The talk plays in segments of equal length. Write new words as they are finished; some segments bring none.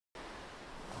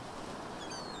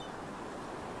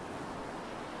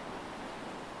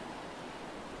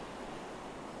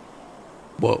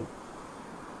Whoa.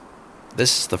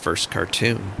 This is the first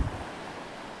cartoon.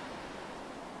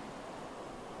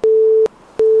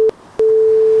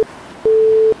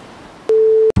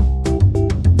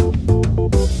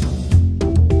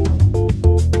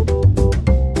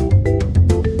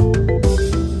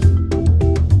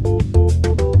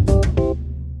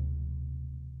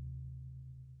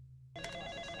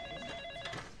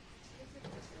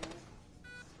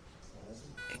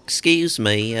 Excuse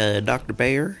me, Dr.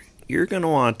 Bear, you're gonna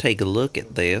want to take a look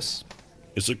at this.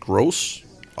 Is it gross?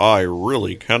 I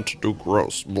really can't do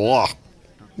gross. Blah.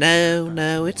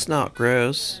 No, it's not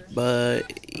gross,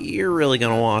 but you're really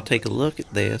gonna want to take a look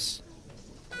at this.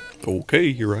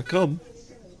 Okay, here I come.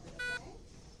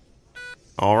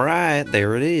 Alright,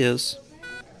 there it is.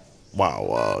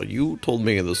 Wow, you told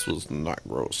me this was not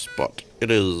gross, but it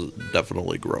is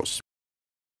definitely gross.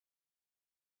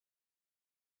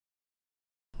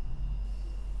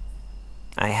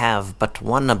 I have but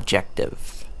one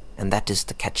objective, and that is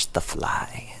to catch the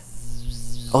fly.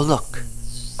 Oh look,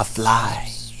 a fly.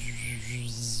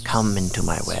 Come into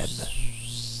my web.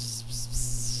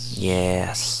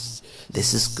 Yes,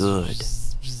 this is good.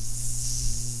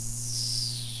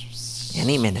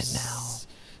 Any minute now.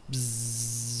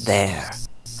 There.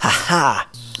 Ha-ha!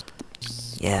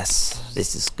 Yes,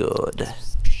 this is good.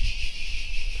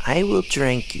 I will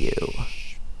drink you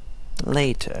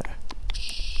later.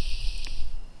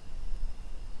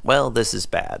 Well, this is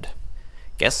bad.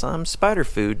 Guess I'm spider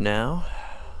food now.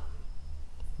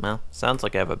 Well, sounds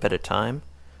like I have a bit of time.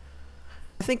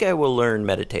 I think I will learn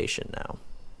meditation now.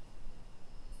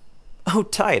 Oh,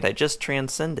 tight, I just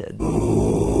transcended.